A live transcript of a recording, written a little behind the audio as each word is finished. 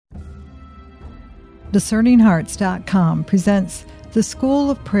DiscerningHearts.com presents The School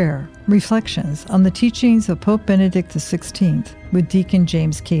of Prayer, Reflections on the Teachings of Pope Benedict XVI with Deacon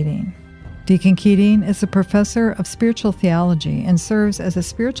James Keating. Deacon Keating is a professor of spiritual theology and serves as a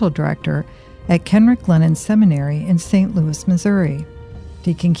spiritual director at Kenrick Lennon Seminary in St. Louis, Missouri.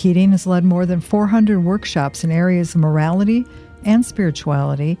 Deacon Keating has led more than 400 workshops in areas of morality and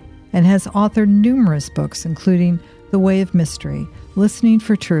spirituality and has authored numerous books, including The Way of Mystery, Listening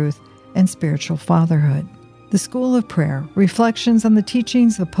for Truth, and Spiritual Fatherhood. The School of Prayer, Reflections on the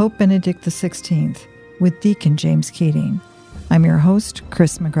Teachings of Pope Benedict XVI with Deacon James Keating. I'm your host,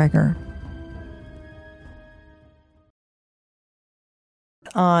 Chris McGregor.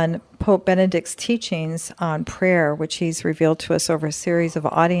 On Pope Benedict's teachings on prayer, which he's revealed to us over a series of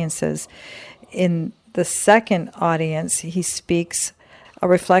audiences. In the second audience, he speaks a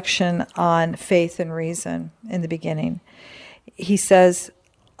reflection on faith and reason in the beginning. He says,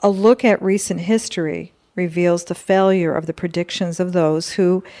 a look at recent history reveals the failure of the predictions of those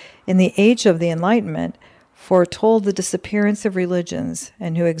who, in the age of the Enlightenment, foretold the disappearance of religions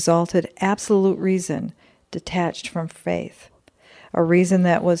and who exalted absolute reason detached from faith. A reason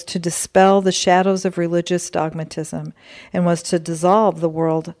that was to dispel the shadows of religious dogmatism and was to dissolve the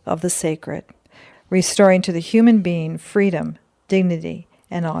world of the sacred, restoring to the human being freedom, dignity,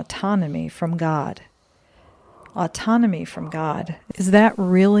 and autonomy from God. Autonomy from God. Is that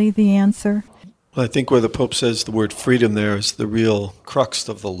really the answer? Well, I think where the Pope says the word freedom there is the real crux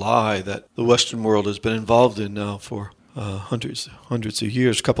of the lie that the Western world has been involved in now for hundreds of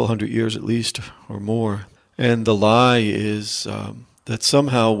years, a couple hundred years at least or more. And the lie is that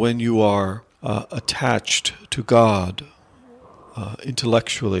somehow when you are attached to God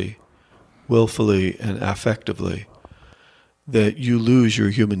intellectually, willfully, and affectively, that you lose your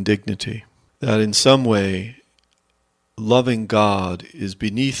human dignity. That in some way, loving God is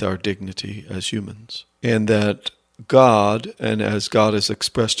beneath our dignity as humans, and that God, and as God is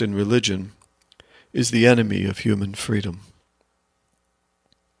expressed in religion, is the enemy of human freedom.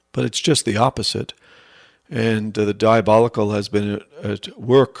 But it's just the opposite, and the diabolical has been at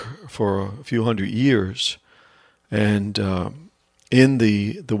work for a few hundred years, and in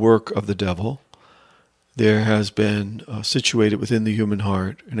the work of the devil, there has been situated within the human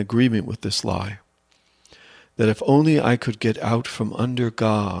heart an agreement with this lie, that if only I could get out from under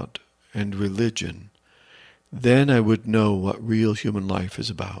God and religion, then I would know what real human life is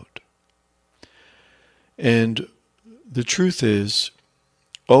about. And the truth is,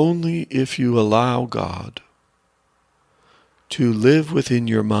 only if you allow God to live within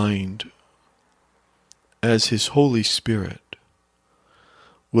your mind as His Holy Spirit,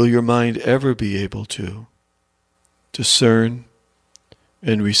 will your mind ever be able to discern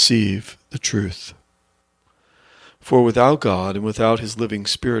and receive the truth. For without God and without His living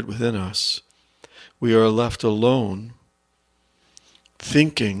Spirit within us, we are left alone,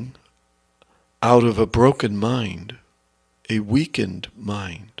 thinking out of a broken mind, a weakened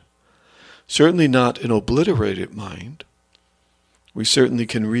mind. Certainly not an obliterated mind. We certainly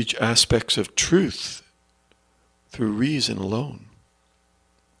can reach aspects of truth through reason alone.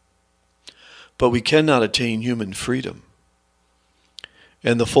 But we cannot attain human freedom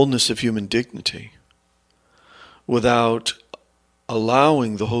and the fullness of human dignity without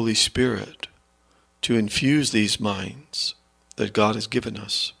allowing the Holy Spirit to infuse these minds that God has given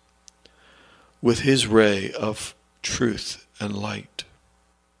us with His ray of truth and light.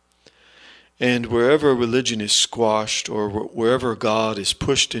 And wherever religion is squashed or wherever God is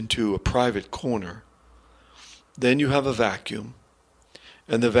pushed into a private corner, then you have a vacuum,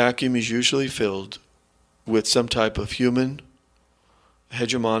 and the vacuum is usually filled with some type of human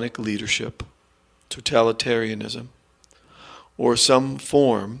hegemonic leadership, totalitarianism, or some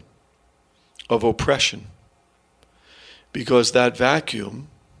form of oppression, because that vacuum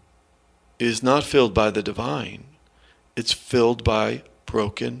is not filled by the divine, it's filled by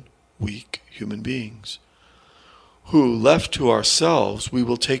broken, weak human beings, who, left to ourselves, we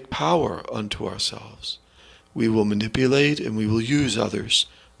will take power unto ourselves. We will manipulate and we will use others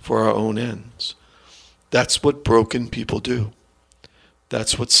for our own ends. That's what broken people do.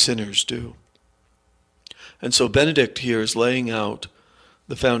 That's what sinners do. And so Benedict here is laying out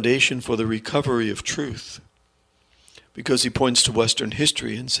the foundation for the recovery of truth, because he points to Western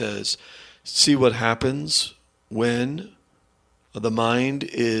history and says, see what happens when the mind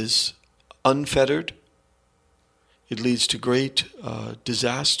is unfettered? It leads to great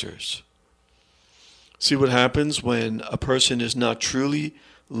disasters. See what happens when a person is not truly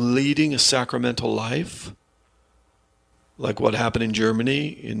leading a sacramental life, like what happened in Germany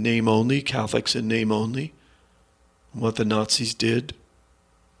in name only, Catholics in name only, what the Nazis did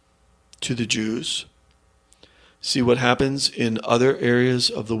to the Jews. See what happens in other areas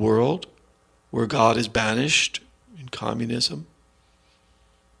of the world where God is banished, in communism,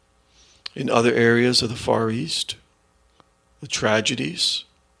 in other areas of the Far East, the tragedies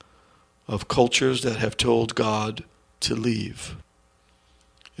of cultures that have told God to leave.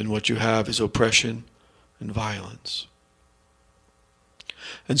 And what you have is oppression and violence.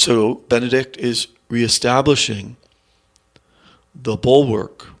 And so Benedict is reestablishing the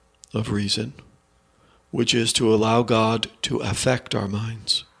bulwark of reason, which is to allow God to affect our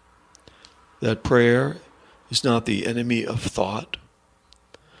minds. That prayer is not the enemy of thought,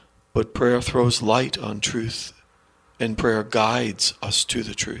 but prayer throws light on truth, and prayer guides us to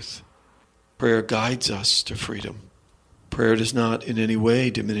the truth. Prayer guides us to freedom. Prayer does not in any way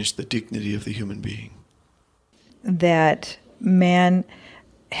diminish the dignity of the human being. That man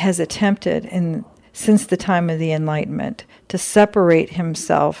has attempted since the time of the Enlightenment to separate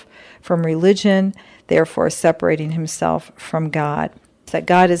himself from religion, therefore separating himself from God. That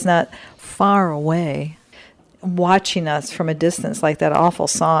God is not far away, watching us from a distance, like that awful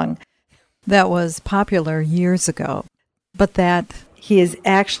song that was popular years ago, but that he is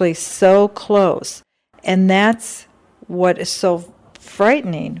actually so close. And that's what is so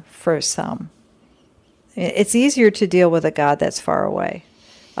frightening for some. It's easier to deal with a God that's far away.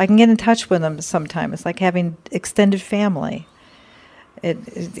 I can get in touch with him sometime. It's like having extended family.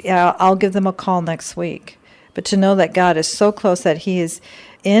 I'll give them a call next week. But to know that God is so close that he is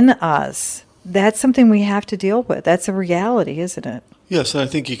in us, that's something we have to deal with. That's a reality, isn't it? Yes, and I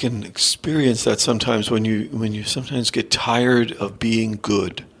think you can experience that sometimes when you sometimes get tired of being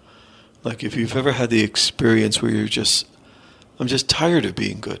good. Like if you've ever had the experience where I'm just tired of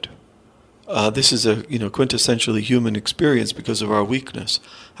being good. This is a quintessentially human experience because of our weakness.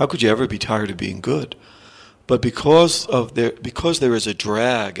 How could you ever be tired of being good? But because there is a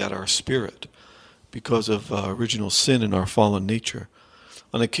drag at our spirit, because of original sin in our fallen nature,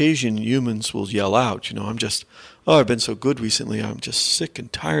 on occasion humans will yell out, I've been so good recently, I'm just sick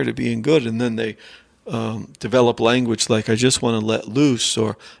and tired of being good. And then they develop language like, I just want to let loose,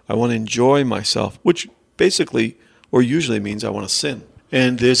 or I want to enjoy myself, which basically or usually means I want to sin.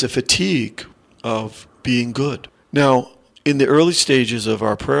 And there's a fatigue of being good. Now, in the early stages of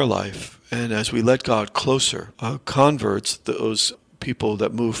our prayer life, and as we let God closer, converts, those people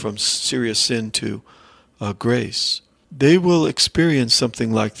that move from serious sin to grace, they will experience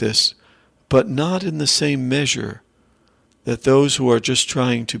something like this, but not in the same measure that those who are just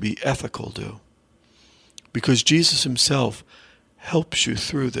trying to be ethical do. Because Jesus himself helps you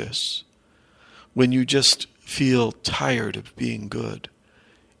through this. When you just feel tired of being good,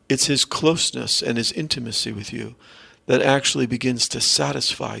 it's his closeness and his intimacy with you that actually begins to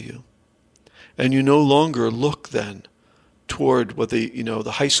satisfy you. And you no longer look then toward what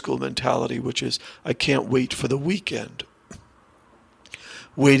the high school mentality, which is, I can't wait for the weekend.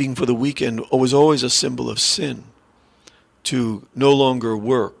 Waiting for the weekend was always a symbol of sin. To no longer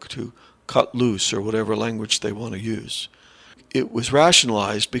work, to cut loose, or whatever language they want to use. It was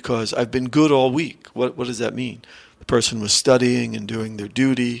rationalized because I've been good all week. What does that mean? The person was studying and doing their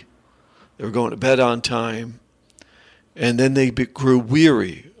duty. They were going to bed on time. And then they grew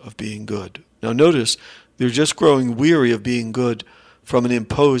weary of being good. Now notice, they're just growing weary of being good from an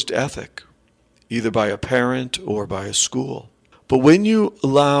imposed ethic, either by a parent or by a school. But when you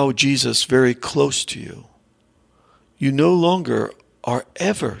allow Jesus very close to you, you no longer are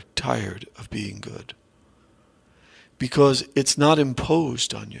ever tired of being good, because it's not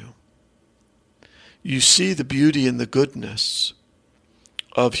imposed on you. You see the beauty and the goodness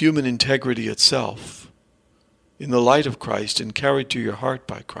of human integrity itself in the light of Christ and carried to your heart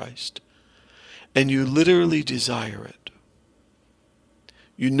by Christ, and you literally desire it.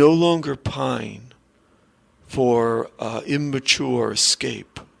 You no longer pine for immature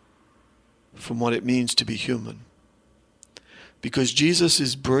escape from what it means to be human, because Jesus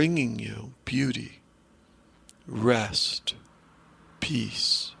is bringing you beauty, rest,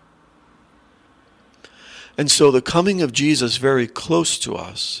 peace. And so the coming of Jesus very close to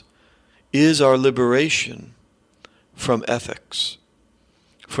us is our liberation from ethics,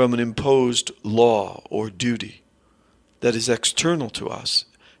 from an imposed law or duty that is external to us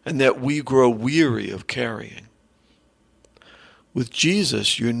and that we grow weary of carrying. With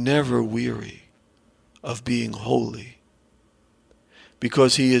Jesus, you're never weary of being holy,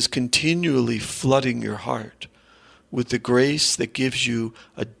 because he is continually flooding your heart with the grace that gives you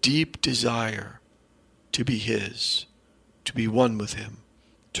a deep desire to be his, to be one with him,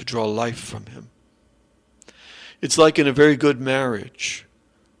 to draw life from him. It's like in a very good marriage,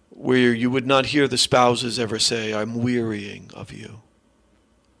 where you would not hear the spouses ever say, I'm wearying of you.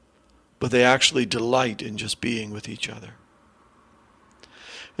 but they actually delight in just being with each other.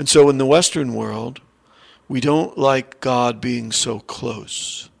 And so in the Western world, we don't like God being so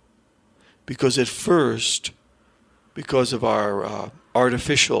close, because at first, because of our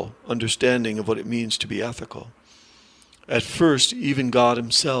artificial understanding of what it means to be ethical, at first even God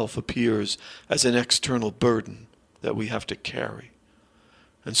himself appears as an external burden that we have to carry.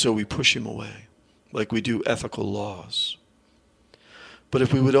 And so we push him away, like we do ethical laws. But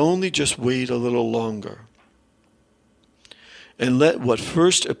if we would only just wait a little longer and let what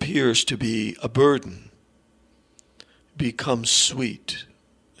first appears to be a burden become sweet,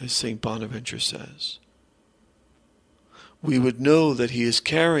 as St. Bonaventure says, we would know that he is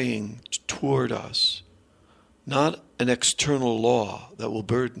carrying toward us not an external law that will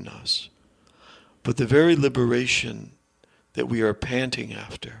burden us, but the very liberation that we are panting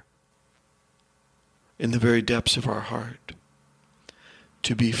after in the very depths of our heart,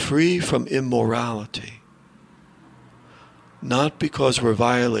 to be free from immorality, not because we're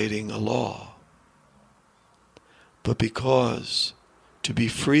violating a law, but because to be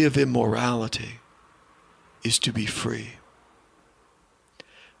free of immorality is to be free.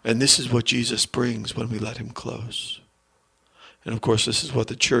 And this is what Jesus brings when we let him close. And of course, this is what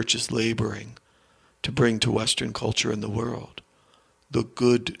the church is laboring to bring to Western culture and the world. The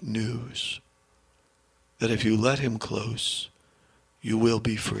good news that if you let him close, you will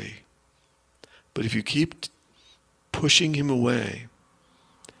be free. But if you keep pushing him away,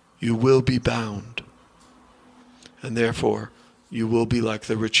 you will be bound. And therefore, you will be like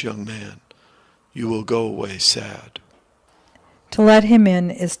the rich young man. You will go away sad. To let him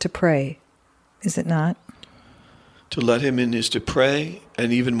in is to pray, is it not? To let him in is to pray,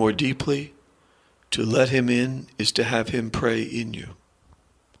 and even more deeply, to let him in is to have him pray in you.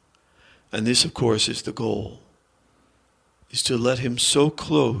 And this, of course, is the goal, is to let him so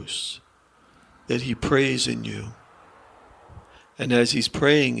close that he prays in you. And as he's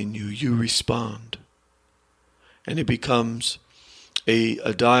praying in you, you respond. And it becomes a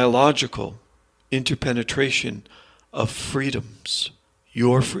dialogical interpenetration of freedoms,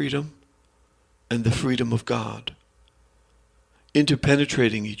 your freedom and the freedom of God,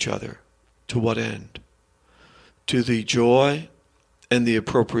 interpenetrating each other. To what end? To the joy and the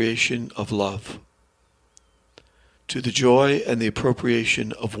appropriation of love, to the joy and the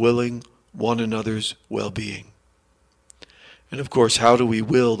appropriation of willing one another's well-being. And of course, how do we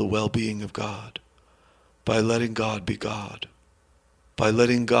will the well-being of God? By letting God be God, by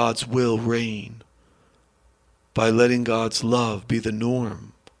letting God's will reign, by letting God's love be the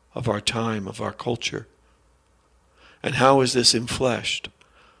norm of our time, of our culture. And how is this enfleshed?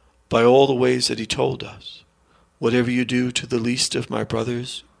 By all the ways that he told us. Whatever you do to the least of my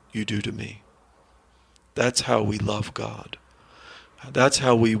brothers, you do to me. That's how we love God. That's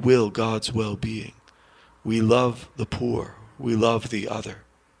how we will God's well-being. We love the poor. We love the other.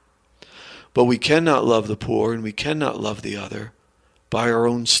 But we cannot love the poor and we cannot love the other by our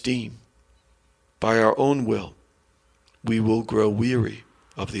own steam, by our own will. We will grow weary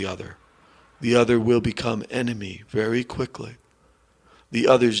of the other. The other will become enemy very quickly. The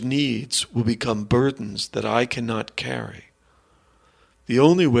other's needs will become burdens that I cannot carry. The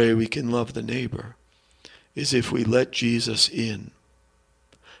only way we can love the neighbor is if we let Jesus in.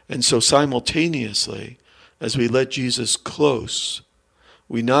 And so simultaneously, as we let Jesus close,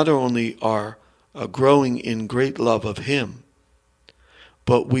 we not only are growing in great love of him,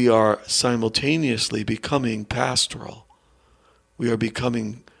 but we are simultaneously becoming pastoral. We are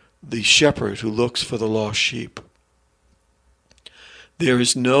becoming the shepherd who looks for the lost sheep. There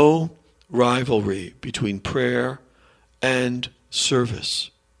is no rivalry between prayer and service.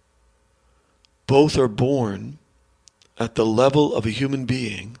 Both are born at the level of a human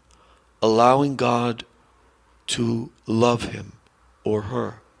being, allowing God to love him or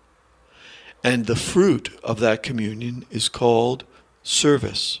her. And the fruit of that communion is called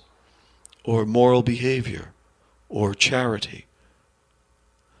service, or moral behavior, or charity.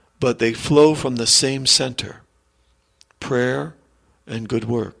 But they flow from the same center, prayer and good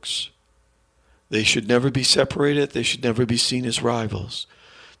works. They should never be separated. They should never be seen as rivals.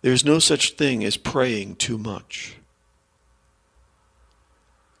 There's no such thing as praying too much.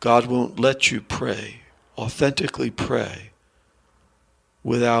 God won't let you pray, authentically pray,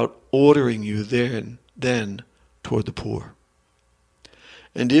 without ordering you then toward the poor.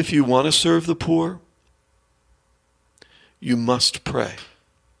 And if you want to serve the poor, you must pray.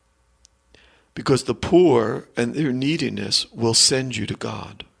 Because the poor and their neediness will send you to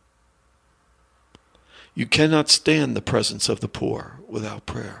God. You cannot stand the presence of the poor without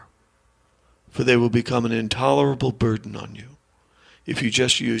prayer, for they will become an intolerable burden on you. if you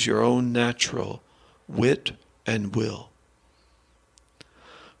just use your own natural wit and will.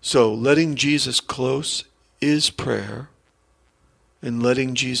 So letting Jesus close is prayer, and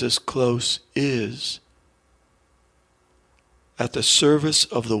letting Jesus close is at the service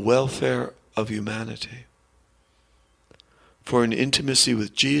of the welfare of humanity. For in intimacy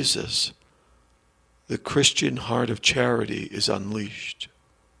with Jesus, the Christian heart of charity is unleashed.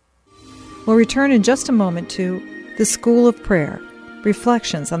 We'll return in just a moment to The School of Prayer,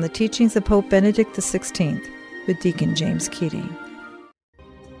 Reflections on the Teachings of Pope Benedict XVI with Deacon James Keating.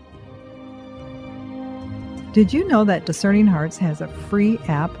 Did you know that Discerning Hearts has a free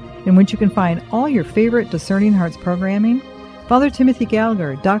app in which you can find all your favorite Discerning Hearts programming? Father Timothy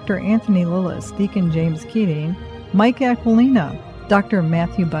Gallagher, Dr. Anthony Lillis, Deacon James Keating, Mike Aquilina, Dr.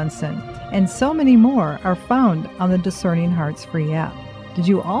 Matthew Bunson, and so many more are found on the Discerning Hearts free app. Did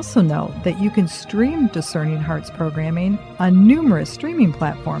you also know that you can stream Discerning Hearts programming on numerous streaming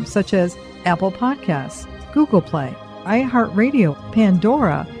platforms such as Apple Podcasts, Google Play, iHeartRadio,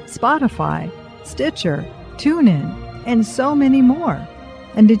 Pandora, Spotify, Stitcher, TuneIn, and so many more?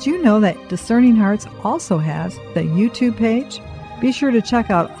 And did you know that Discerning Hearts also has the YouTube page? Be sure to check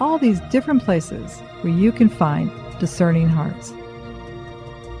out all these different places where you can find Discerning Hearts.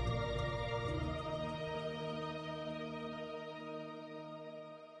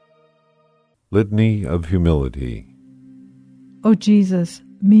 Litany of Humility. O Jesus,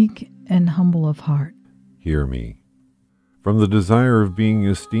 meek and humble of heart, Hear me. From the desire of being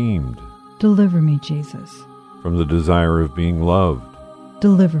esteemed, deliver me, Jesus. from the desire of being loved,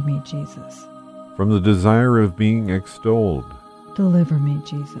 Deliver me, Jesus. from the desire of being extolled, Deliver me,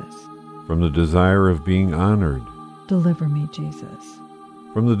 Jesus. from the desire of being honored, Deliver me, Jesus.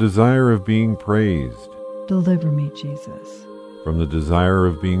 from the desire of being praised, Deliver me, Jesus. from the desire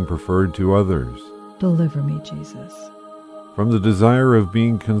of being preferred to others, Deliver me, Jesus. from the desire of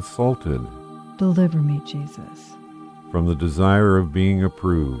being consulted, Deliver me, Jesus. from the desire of being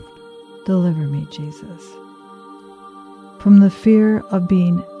approved, Deliver me, Jesus. From the fear of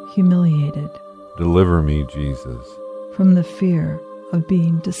being humiliated, deliver me, Jesus. from the fear of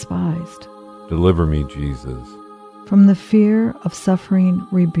being despised, Deliver me, Jesus. from the fear of suffering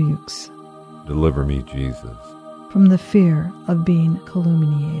rebukes, Deliver me, Jesus. from the fear of being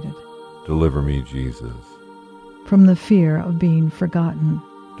calumniated, Deliver me, Jesus. from the fear of being forgotten,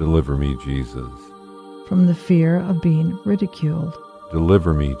 Deliver me, Jesus. from the fear of being ridiculed,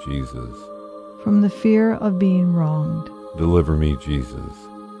 Deliver me, Jesus. from the fear of being wronged, Deliver me, Jesus.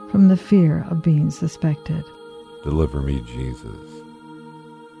 from the fear of being suspected, Deliver me, Jesus.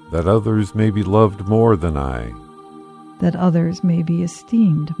 That others may be loved more than I, that others may be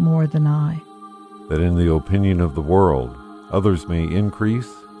esteemed more than I, that in the opinion of the world others may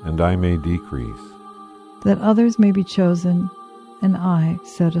increase and I may decrease, that others may be chosen and I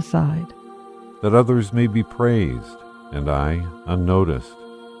set aside, that others may be praised and I unnoticed,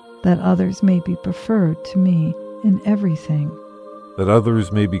 that others may be preferred to me in everything, that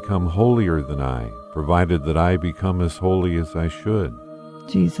others may become holier than I, provided that I become as holy as I should.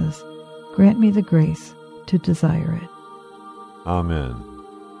 Jesus, grant me the grace to desire it. Amen.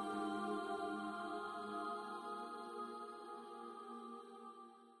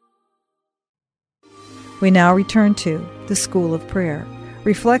 We now return to the School of Prayer,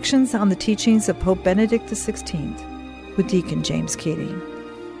 Reflections on the Teachings of Pope Benedict XVI with Deacon James Keating.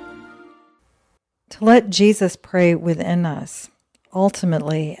 To let Jesus pray within us,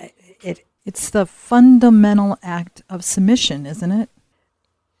 ultimately, it's the fundamental act of submission, isn't it?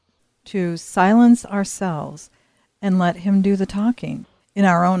 To silence ourselves and let Him do the talking in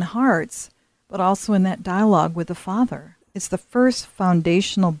our own hearts, but also in that dialogue with the Father. It's the first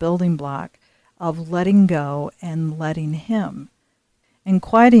foundational building block of letting go and letting Him, and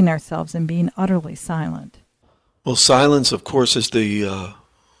quieting ourselves and being utterly silent. Well, silence, of course, is the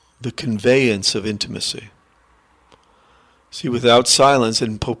conveyance of intimacy. See, without silence,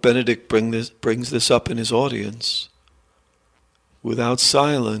 and Pope Benedict brings this up in his audience, without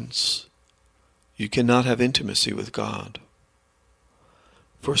silence, you cannot have intimacy with God.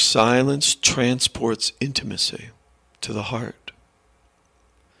 For silence transports intimacy to the heart.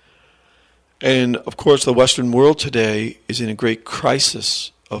 And, of course, the Western world today is in a great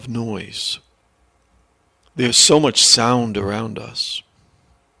crisis of noise. There's so much sound around us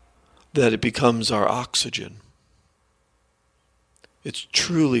that it becomes our oxygen. It's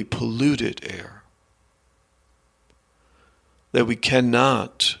truly polluted air that we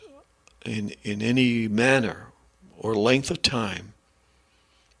cannot, in any manner or length of time,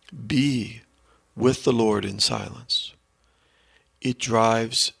 be with the Lord in silence. It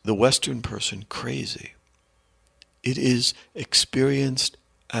drives the Western person crazy. It is experienced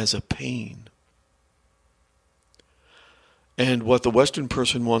as a pain. And what the Western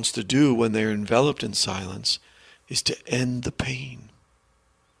person wants to do when they're enveloped in silence is to end the pain.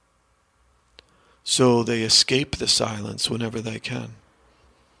 So they escape the silence whenever they can.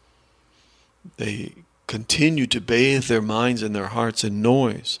 They continue to bathe their minds and their hearts in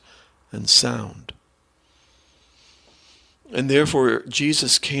noise and sound. And therefore,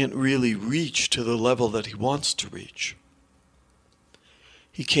 Jesus can't really reach to the level that he wants to reach.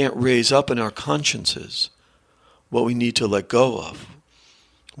 He can't raise up in our consciences what we need to let go of,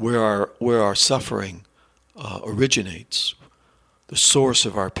 where our suffering originates, the source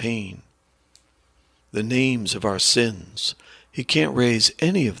of our pain, the names of our sins. He can't raise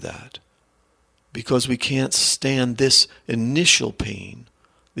any of that because we can't stand this initial pain,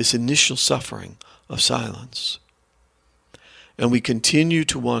 this initial suffering of silence. And we continue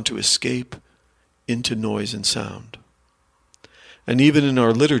to want to escape into noise and sound. And even in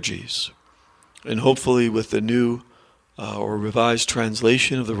our liturgies, and hopefully with the new or revised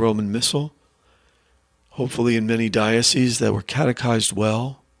translation of the Roman Missal, hopefully in many dioceses that were catechized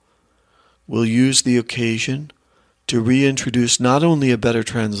well, we'll use the occasion to reintroduce not only a better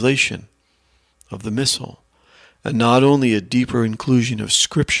translation of the Missal, and not only a deeper inclusion of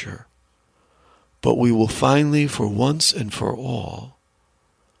Scripture, but we will finally, for once and for all,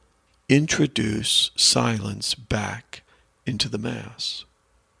 introduce silence back into the Mass.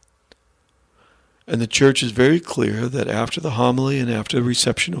 And the Church is very clear that after the homily and after the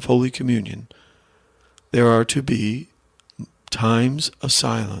reception of Holy Communion, there are to be times of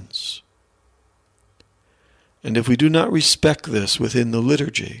silence. And if we do not respect this within the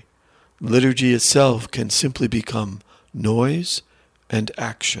liturgy itself can simply become noise and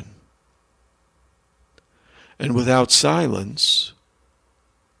action. And without silence,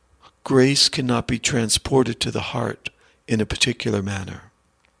 grace cannot be transported to the heart in a particular manner.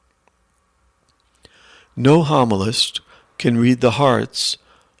 No homilist can read the hearts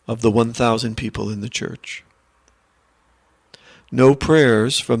of the 1,000 people in the church. No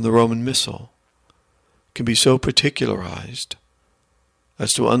prayers from the Roman Missal can be so particularized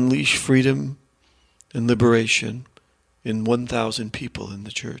as to unleash freedom and liberation in 1,000 people in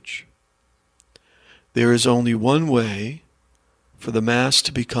the church. There is only one way for the Mass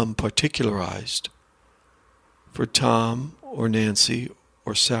to become particularized for Tom or Nancy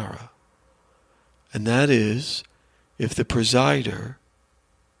or Sarah. And that is if the presider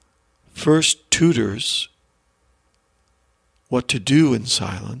first tutors what to do in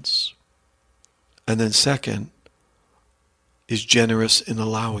silence, and then second, is generous in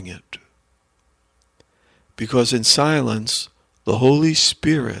allowing it. Because in silence, the Holy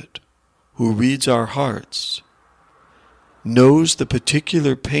Spirit, who reads our hearts, knows the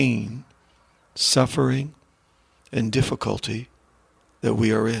particular pain, suffering, and difficulty that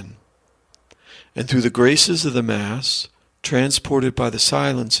we are in. And through the graces of the Mass, transported by the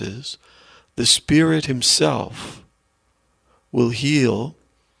silences, the Spirit himself will heal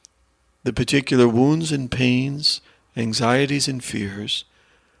the particular wounds and pains, anxieties and fears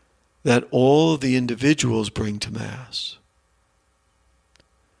that all of the individuals bring to Mass.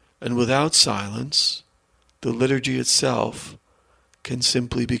 And without silence, the liturgy itself can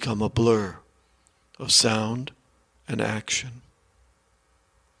simply become a blur of sound and action.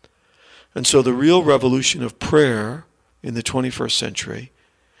 And so the real revolution of prayer in the 21st century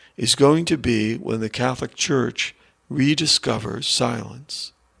is going to be when the Catholic Church rediscovers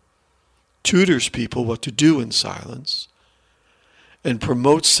silence, tutors people what to do in silence, and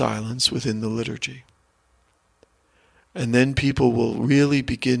promotes silence within the liturgy. And then people will really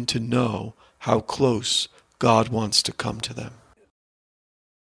begin to know how close God wants to come to them.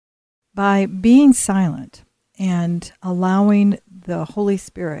 By being silent and allowing the Holy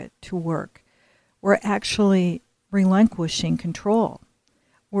Spirit to work, we're actually relinquishing control.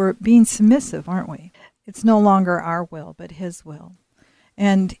 We're being submissive, aren't we? It's no longer our will, but His will.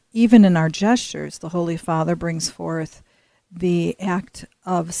 And even in our gestures, the Holy Father brings forth the act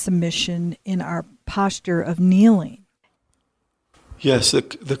of submission in our posture of kneeling. Yes, the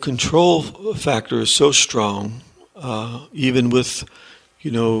control factor is so strong, even with,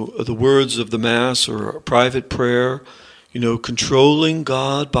 the words of the Mass or a private prayer, controlling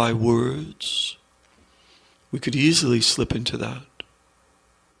God by words. We could easily slip into that.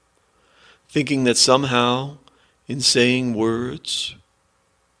 Thinking that somehow, in saying words,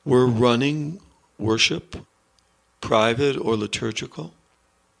 we're running worship, private or liturgical.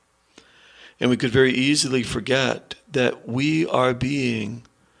 And we could very easily forget that we are being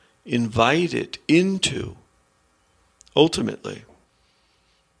invited into, ultimately,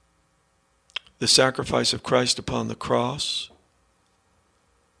 the sacrifice of Christ upon the cross,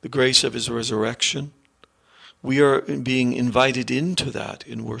 the grace of his resurrection, we are being invited into that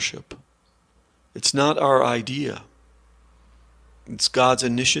in worship. It's not our idea. It's God's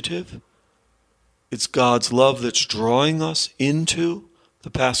initiative. It's God's love that's drawing us into the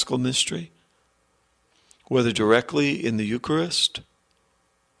Paschal mystery, whether directly in the Eucharist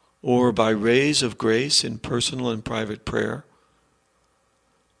or by rays of grace in personal and private prayer.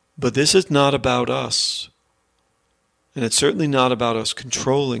 But this is not about us. And it's certainly not about us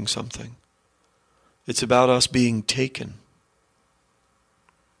controlling something. It's about us being taken.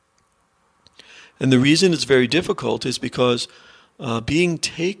 And the reason it's very difficult is because being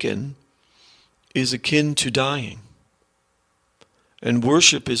taken is akin to dying. And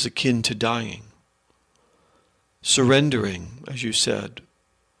worship is akin to dying. Surrendering, as you said,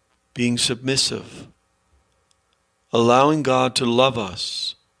 being submissive, allowing God to love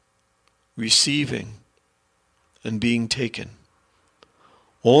us, receiving, and being taken.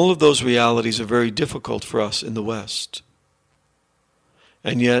 All of those realities are very difficult for us in the West.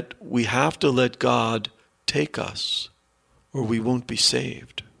 And yet we have to let God take us, or we won't be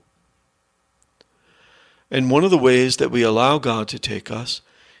saved. And one of the ways that we allow God to take us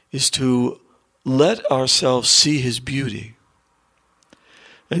is to let ourselves see his beauty.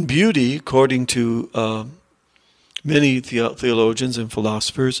 And beauty, according to many theologians and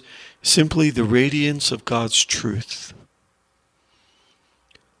philosophers, is simply the radiance of God's truth.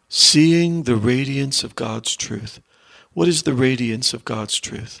 Seeing the radiance of God's truth. What is the radiance of God's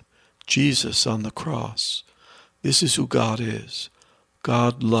truth? Jesus on the cross. This is who God is.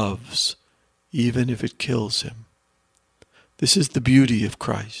 God loves, even if it kills him. This is the beauty of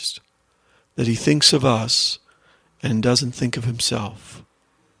Christ, that he thinks of us and doesn't think of himself.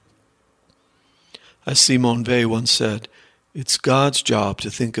 As Simone Weil once said, it's God's job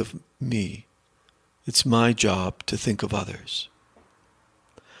to think of me. It's my job to think of others.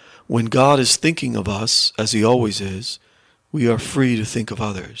 When God is thinking of us, as he always is, we are free to think of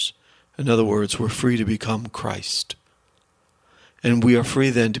others. In other words, we're free to become Christ. And we are free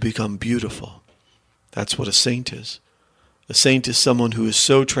then to become beautiful. That's what a saint is. A saint is someone who is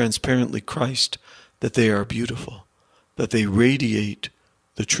so transparently Christ that they are beautiful, that they radiate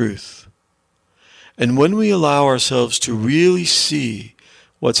the truth. And when we allow ourselves to really see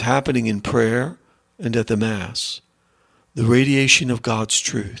what's happening in prayer and at the Mass, the radiation of God's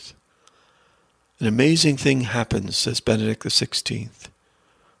truth, an amazing thing happens, says Benedict XVI.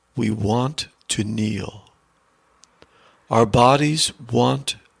 We want to kneel. Our bodies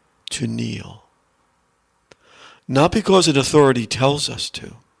want to kneel. Not because an authority tells us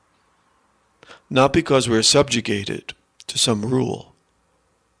to, not because we're subjugated to some rule,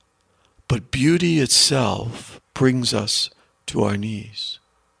 but beauty itself brings us to our knees.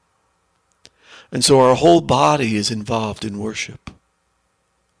 And so our whole body is involved in worship.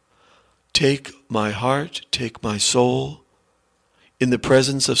 Take my heart, take my soul. In the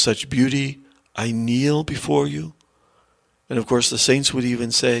presence of such beauty, I kneel before you. And of course, the saints would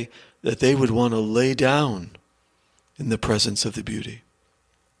even say that they would want to lay down in the presence of the beauty.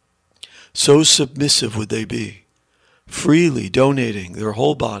 So submissive would they be, freely donating their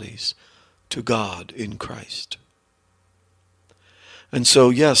whole bodies to God in Christ. And so,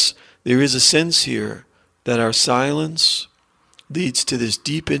 yes, there is a sense here that our silence leads to this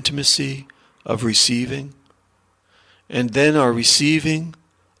deep intimacy of receiving, and then our receiving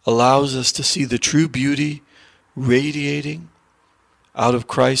allows us to see the true beauty radiating out of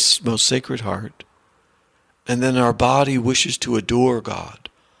Christ's most sacred heart, and then our body wishes to adore God,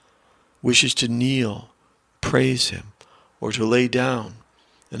 wishes to kneel, praise him, or to lay down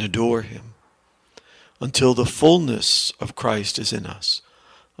and adore him, until the fullness of Christ is in us,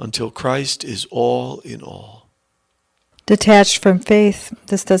 until Christ is all in all. Detached from faith,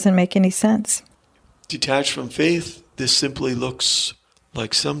 this doesn't make any sense. Detached from faith, this simply looks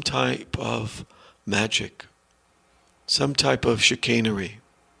like some type of magic, some type of chicanery.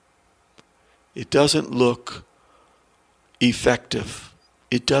 It doesn't look effective.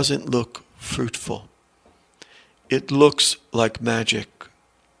 It doesn't look fruitful. It looks like magic.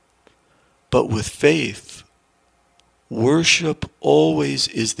 But with faith, worship always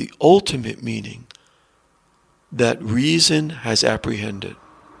is the ultimate meaning that reason has apprehended.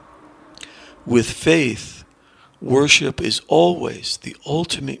 With faith, worship is always the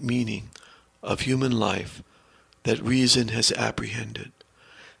ultimate meaning of human life that reason has apprehended.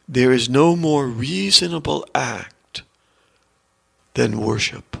 There is no more reasonable act than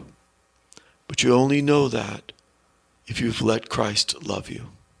worship. But you only know that if you've let Christ love you.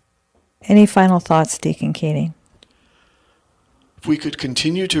 Any final thoughts, Deacon Keating? If we could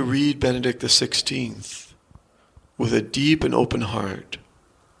continue to read Benedict XVI with a deep and open heart,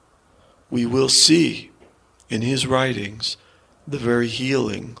 we will see in his writings the very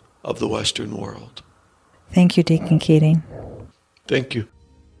healing of the Western world. Thank you, Deacon Keating. Thank you.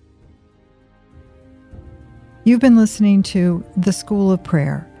 You've been listening to The School of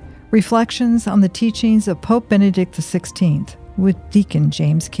Prayer, Reflections on the Teachings of Pope Benedict XVI with Deacon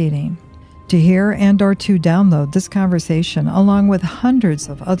James Keating. To hear and or to download this conversation along with hundreds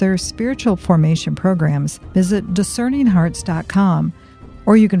of other spiritual formation programs, visit discerninghearts.com,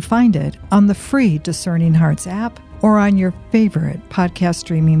 or you can find it on the free Discerning Hearts app or on your favorite podcast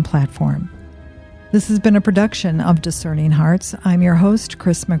streaming platform. This has been a production of Discerning Hearts. I'm your host,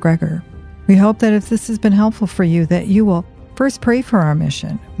 Chris McGregor. We hope that if this has been helpful for you, that you will first pray for our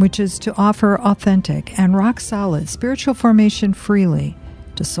mission, which is to offer authentic and rock-solid spiritual formation freely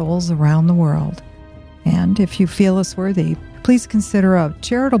to souls around the world. And if you feel us worthy, please consider a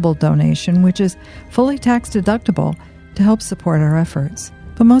charitable donation, which is fully tax-deductible, to help support our efforts.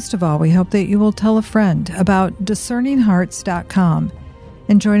 But most of all, we hope that you will tell a friend about discerninghearts.com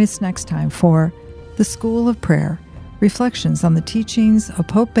and join us next time for The School of Prayer, Reflections on the Teachings of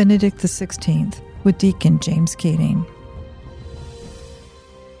Pope Benedict XVI with Deacon James Keating.